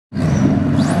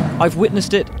I've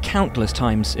witnessed it countless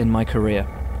times in my career,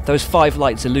 those 5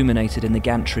 lights illuminated in the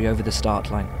gantry over the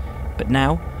start line. But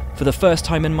now, for the first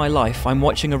time in my life, I'm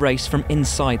watching a race from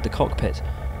inside the cockpit.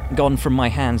 Gone from my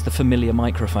hands the familiar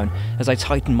microphone as I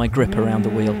tighten my grip around the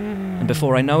wheel. And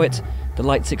before I know it, the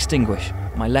lights extinguish,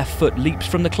 my left foot leaps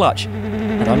from the clutch,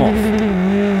 and I'm off.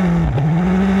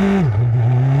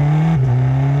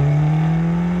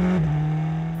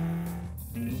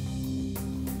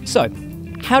 So,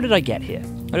 how did I get here?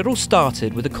 It all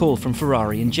started with a call from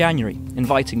Ferrari in January,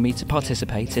 inviting me to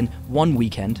participate in one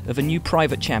weekend of a new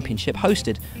private championship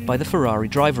hosted by the Ferrari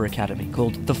Driver Academy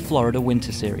called the Florida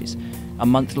Winter Series, a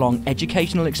month-long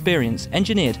educational experience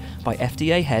engineered by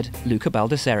FDA head Luca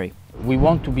Baldisserri. We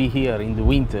want to be here in the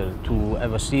winter to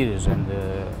have a series and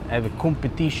have a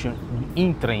competition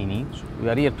in training. We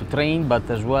are here to train, but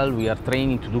as well we are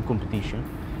training to do competition.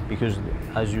 Because,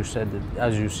 as you said,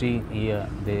 as you see here,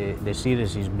 the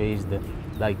series is based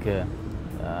like a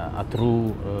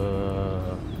true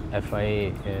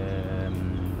FIA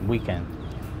weekend.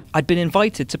 I'd been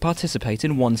invited to participate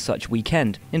in one such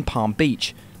weekend in Palm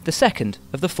Beach, the second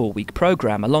of the 4-week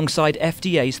programme, alongside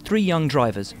FDA's 3 young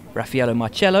drivers, Raffaello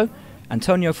Marcello,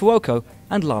 Antonio Fuoco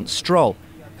and Lance Stroll,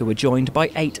 who were joined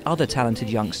by 8 other talented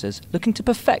youngsters looking to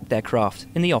perfect their craft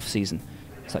in the off-season,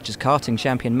 such as karting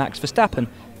champion Max Verstappen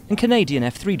and Canadian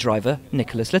F3 driver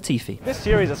Nicholas Latifi. This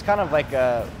series is kind of like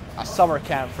a summer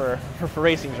camp for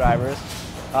racing drivers.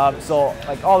 So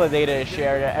like all the data is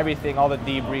shared, everything, all the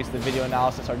debriefs, the video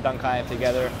analysis are done kind of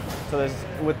together. So there's,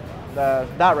 with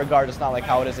that regard, it's not like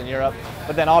how it is in Europe.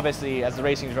 But then obviously as a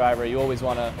racing driver, you always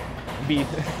want to be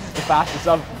the fastest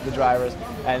of the drivers.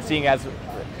 And seeing as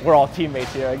we're all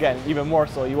teammates here, again, even more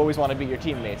so, you always want to beat your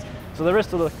teammates. So there is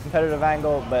still a competitive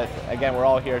angle, but again, we're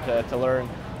all here to learn,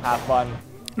 have fun.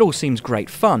 It all seems great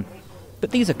fun,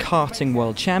 but these are karting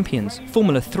world champions,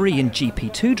 Formula 3 and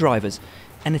GP2 drivers,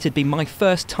 and it had been my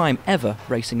first time ever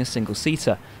racing a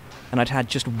single-seater, and I'd had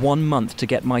just 1 month to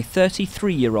get my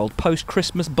 33-year-old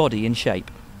post-Christmas body in shape.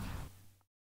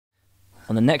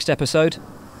 On the next episode,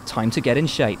 time to get in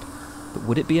shape, but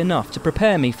would it be enough to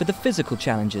prepare me for the physical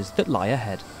challenges that lie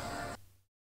ahead?